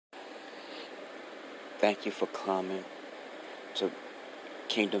Thank you for coming to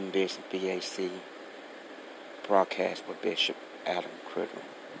Kingdom Business BAC broadcast with Bishop Adam Criddle.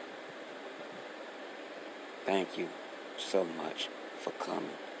 Thank you so much for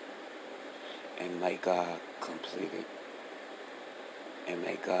coming. And may God complete it. And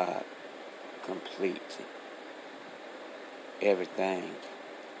may God complete everything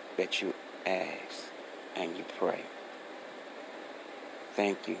that you ask and you pray.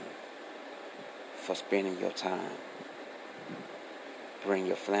 Thank you for spending your time. Bring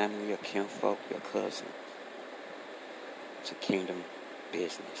your family, your kinfolk, your cousins to Kingdom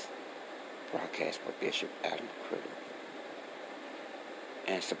Business broadcast with Bishop Adam Criddle.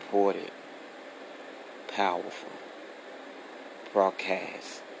 And support it. Powerful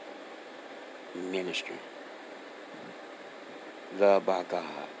broadcast ministry. Love by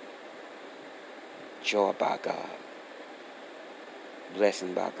God. Joy by God.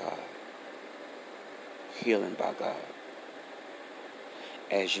 Blessing by God. Healing by God.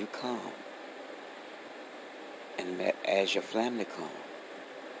 As you come, and as your family come,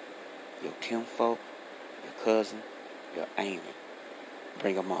 your kinfolk, your cousin, your auntie,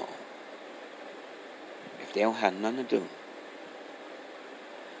 bring them on. If they don't have nothing to do,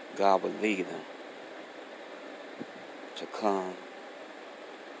 God will lead them to come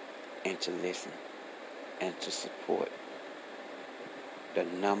and to listen and to support the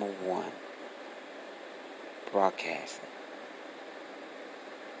number one broadcasting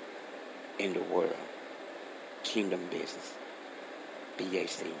in the world, Kingdom Business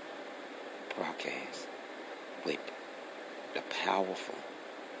BAC broadcast with the powerful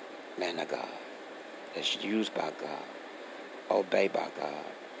man of God that's used by God, obeyed by God,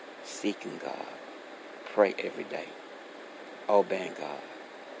 seeking God, pray every day, obeying God.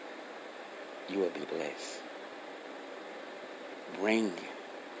 You will be blessed. Bring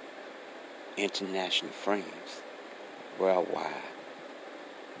international friends worldwide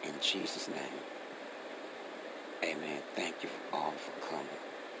in Jesus' name. Amen. Thank you all for coming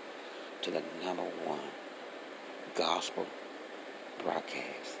to the number one gospel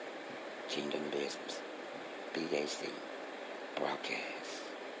broadcast, Kingdom Business BAC broadcast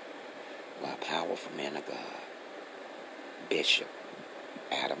by powerful man of God, Bishop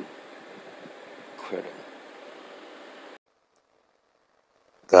Adam Criddle.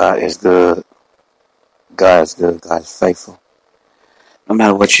 God is good. God is good. God is faithful. No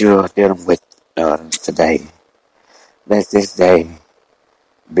matter what you're dealing with today, let this day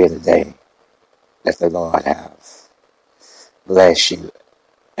be the day that the Lord has blessed you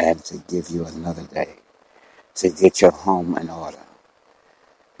and to give you another day to get your home in order.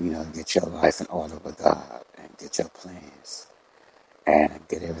 Get your life in order with God and get your plans and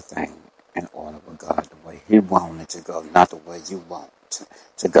get everything in order with God the way He wanted to go, not the way you want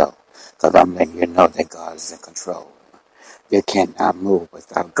to go. Because I'm letting you know that God is in control. You cannot move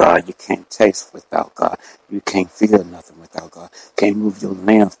without God. You can't taste without God. You can't feel nothing without God. Can't move your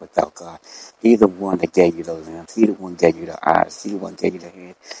limbs without God. He the one that gave you those limbs. He the one that gave you the eyes. He the one that gave you the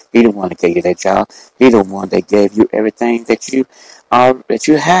head. He the one that gave you that job. He the one that gave you everything that you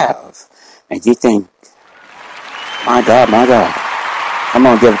have. And you think, my God. Come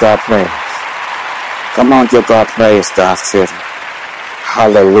on, give God praise. Come on, give God praise, God's children.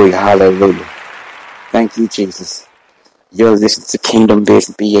 Hallelujah. Thank you, Jesus. You're listening to Kingdom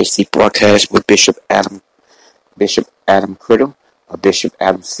Business BAC broadcast with Bishop Adam Criddle, or Bishop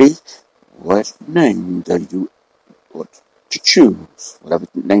Adam C. What name do you want to choose? Whatever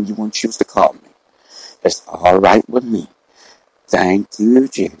name you want to choose to call me. It's all right with me. Thank you,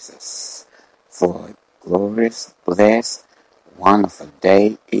 Jesus, for a glorious, blessed, wonderful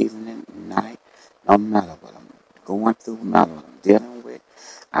day, evening, night. No matter what I'm going through, no matter what I'm dealing with,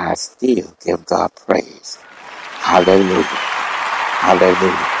 I still give God praise. Hallelujah.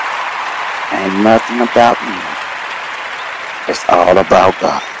 Ain't nothing about me. It's all about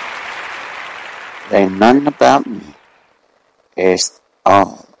God. Ain't nothing about me. It's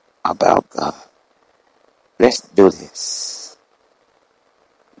all about God. Let's do this.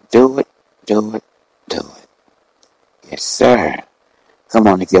 Do it. Yes, sir. Come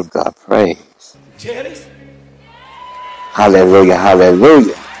on and give God praise. Hallelujah.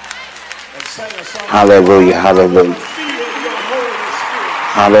 Hallelujah.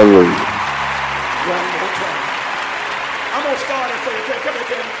 I'm going to start it for you. Come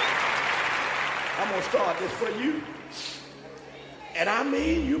here. I'm going to start this for you. And I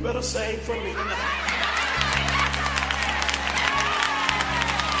mean, you better sing for me tonight.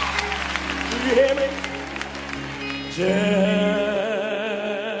 Do you hear me? Just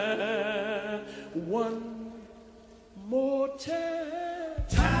one more time.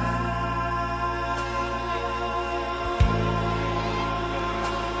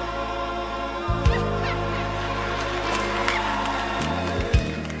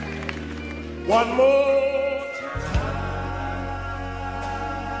 one more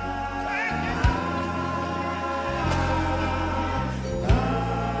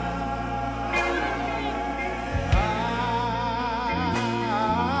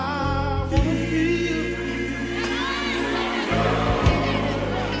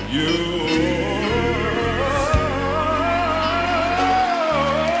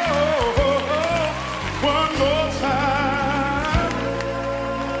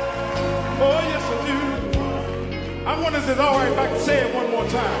Is it all right if I can say it one more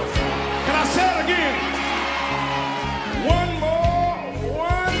time? Can I say it again? One more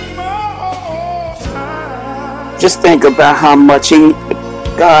time. Just think about how much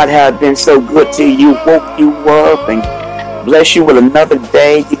God has been so good to you, woke you up and bless you with another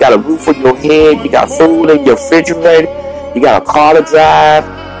day. You got a roof over your head. You got food in your refrigerator. You got a car to drive.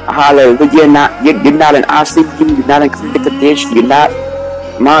 Hallelujah. You're not in ICU. You're not in critical condition. You're not.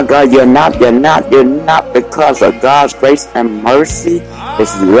 My God, you're not because of God's grace and mercy,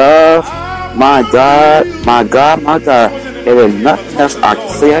 His love. My God. There is nothing else I can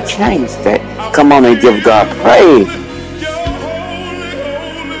say or change that. Come on and give God praise.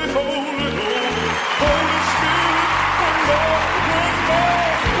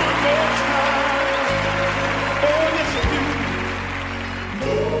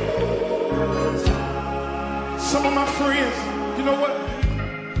 Some of my friends, you know what?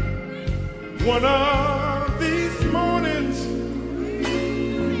 One of these mornings,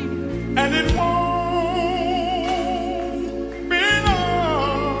 and it won't be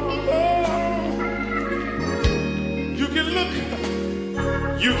long.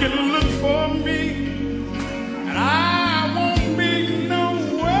 You can look for me, and I won't be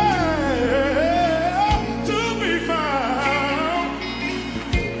nowhere to be found.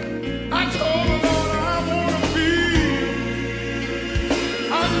 I told the Lord I want to be.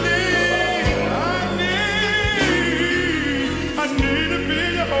 I need to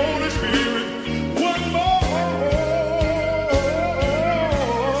be the Holy Spirit. One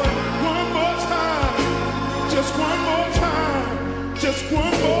more time, just one more time, just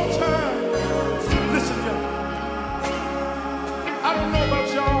one more time. Listen, y'all. I don't know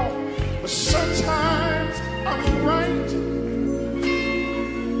about y'all, but sometimes I'm right,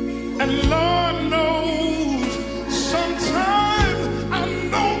 and Lord knows sometimes I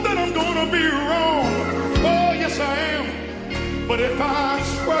know that I'm gonna be wrong. Oh, yes I am. But if I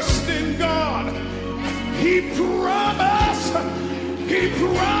trust in God, He promised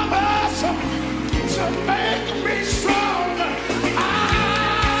to make me strong.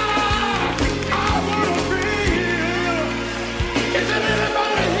 I want to be here. Is there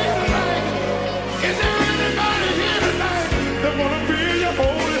anybody here tonight? Is there anybody here tonight that want to feel your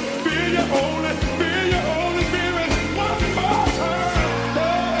Holy Spirit one more time?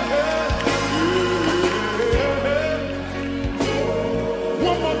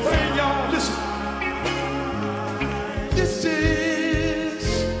 One more thing, y'all. Listen. This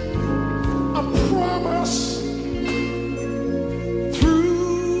is a promise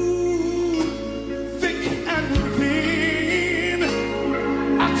through thick and thin.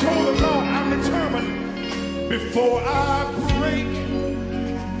 I told the Lord I'm determined before I break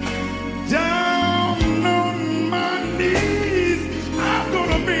down on my knees. I'm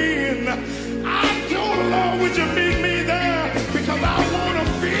gonna be in. I told the Lord, would you meet me there? Because I want to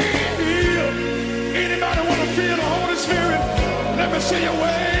feel. Anybody want to feel the Holy Spirit? Let me see you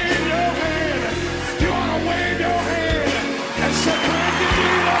wave your hand. You ought to wave your hand and say thank you,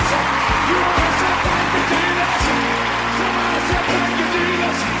 Jesus. You ought to say thank you, Jesus. Somebody say thank you,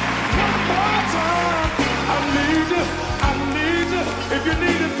 Jesus. One more time. I need you. If you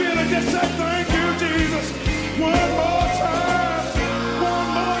need to feel it, just say thank you, Jesus. One more time. One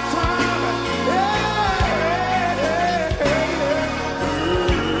more time.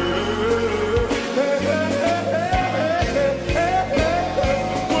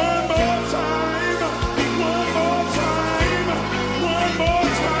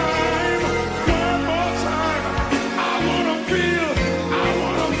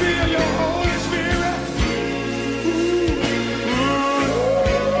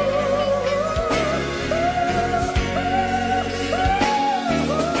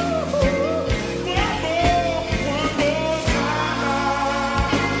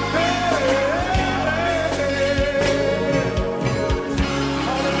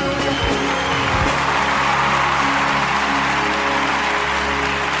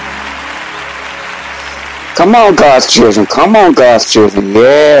 Come on, God's children.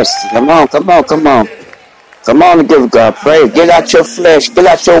 Yes. Come on. Come on and give God praise. Get out your flesh. Get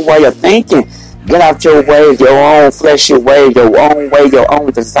out your way of thinking. Get out your ways, your own fleshy way, your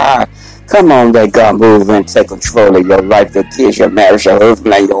own desire. Come on, let God move and take control of your life, your kids, your marriage, your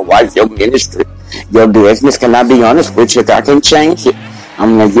husband, your wife, your ministry, your business. Can I be honest with you? God can change it.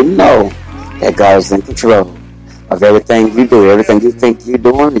 I'm letting you know that God is in control of everything you do, everything you think you're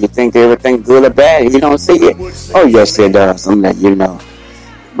doing. You think everything good or bad, you don't see it. Oh, yes, it does. I'm letting you know.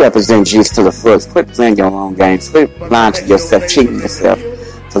 Represent Jesus to the fullest. Quit playing your own games. Quit lying to yourself, cheating yourself.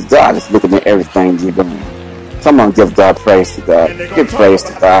 Because God is looking at everything you're doing. Come on, give God praise to God. Give praise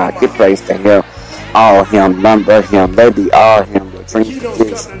to God. Give praise to Him. All Him, none but Him. Baby, all Him. Your dreams for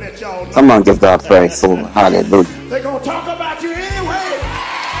this. Come on, give God praise for it. Hallelujah. They're going to talk about you anyway.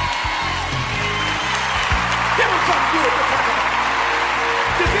 Give them something good to talk about.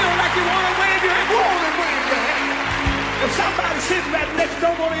 You feel like you want to wave your hand. Go on and wave your hand. If somebody sitting back next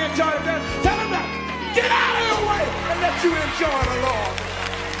don't want to enjoy it, tell them that. Get out of your way and let you enjoy the Lord.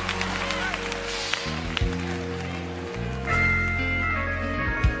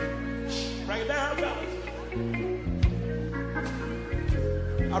 Right now, fellas.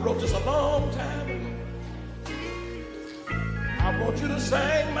 I wrote this a long time ago. I want you to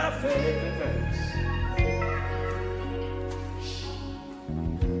sing my favorite verse.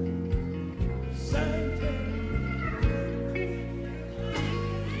 Sing it.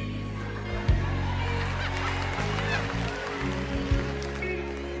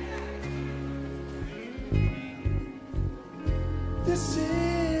 This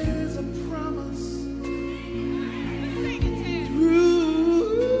is a promise. Through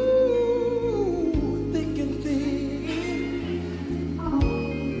thick and thin,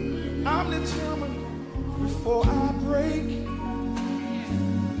 I'm determined before I break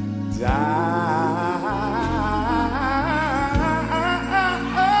down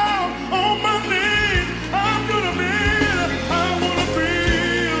on my knees. I'm gonna bend. I wanna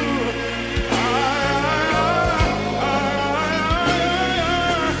feel.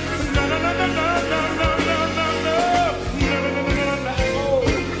 No, no, no, no, no, no, no, no, no, no, no, no, no, no, no.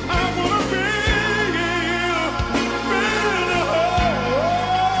 I wanna feel.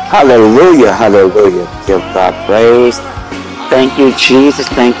 Hallelujah. Hallelujah. Give God praise. Thank you, Jesus.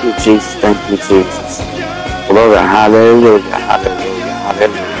 Thank you, Jesus. Thank you, Jesus. Glory. Hallelujah. Hallelujah.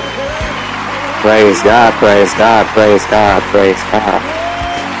 Hallelujah. Praise God. Praise God. Praise God. Praise God.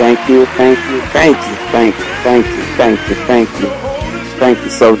 Thank you. Thank you. Thank you. Thank you. Thank you. Thank you. Thank you. Thank you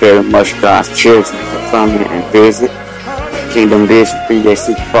so very much, God's children, for coming and visit Kingdom Vision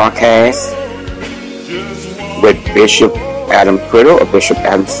PJC broadcast with Bishop Adam Criddle or Bishop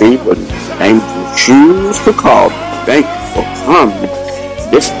Adam C. What name you choose to call me. Thank you for coming.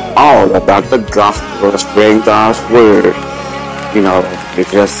 This is all about the gospel, spreading God's word. You know,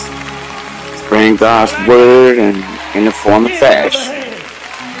 it's just spreading God's word and in the form of fashion.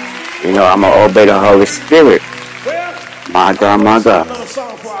 You know, I'm going to obey the Holy Spirit. My God, my God.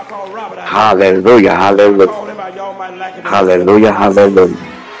 Hallelujah, hallelujah. Hallelujah, hallelujah.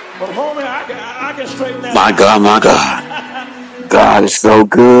 My God, my God. God is so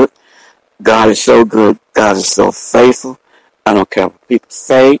good. God is so good. God is so faithful. I don't care what people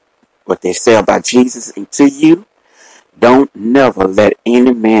say, what they say about Jesus and to you. Don't never let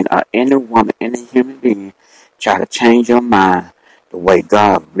any man or any woman, any human being try to change your mind the way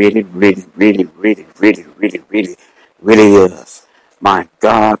God really is. My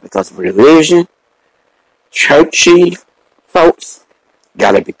God, because religion, churchy folks,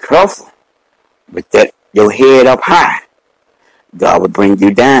 gotta be careful with that, your head up high. God will bring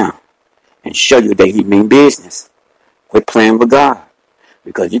you down and show you that He mean business. Quit playing with God.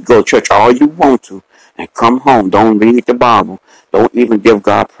 Because you go to church all you want to and come home, don't read the Bible, don't even give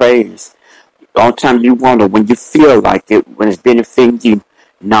God praise. The only time you want to, when you feel like it, when it's benefiting you,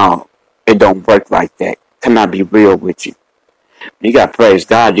 no, it don't work like that. Can I be real with you? You got to praise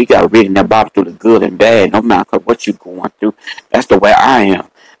God. You got to read in the Bible through the good and bad, no matter what you're going through. That's the way I am.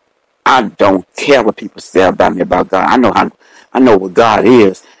 I don't care what people say about me, about God. I know what God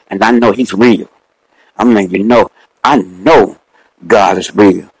is, and I know He's real. I'm letting you know, I know God is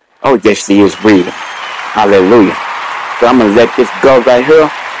real. Oh, yes, He is real. Hallelujah. So I'm going to let this go right here,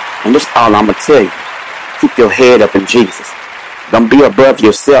 and this is all I'm going to tell you. Keep your head up in Jesus. Don't be above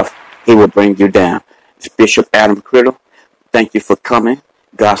yourself. He will bring you down. It's Bishop Adam Criddle. Thank you for coming,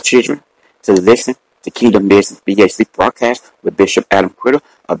 God's children, to listen to Kingdom Business BAC broadcast with Bishop Adam Criddle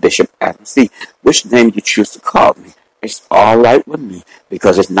or Bishop Adam C. Which name you choose to call me, it's all right with me,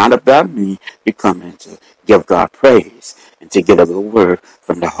 because it's not about me. You're coming to give God praise and to get a little word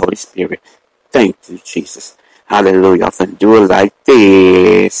from the Holy Spirit. Thank you, Jesus. Hallelujah. I'm going to do it like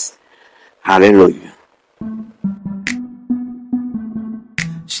this. Hallelujah.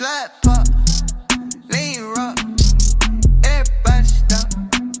 Slap up, lean rock, everybody stop,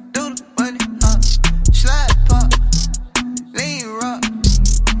 do the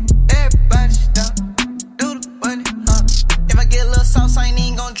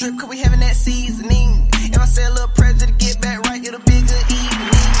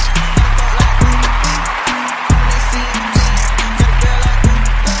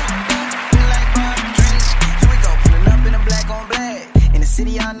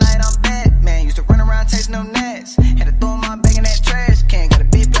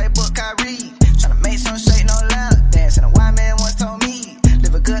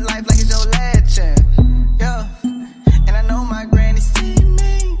good life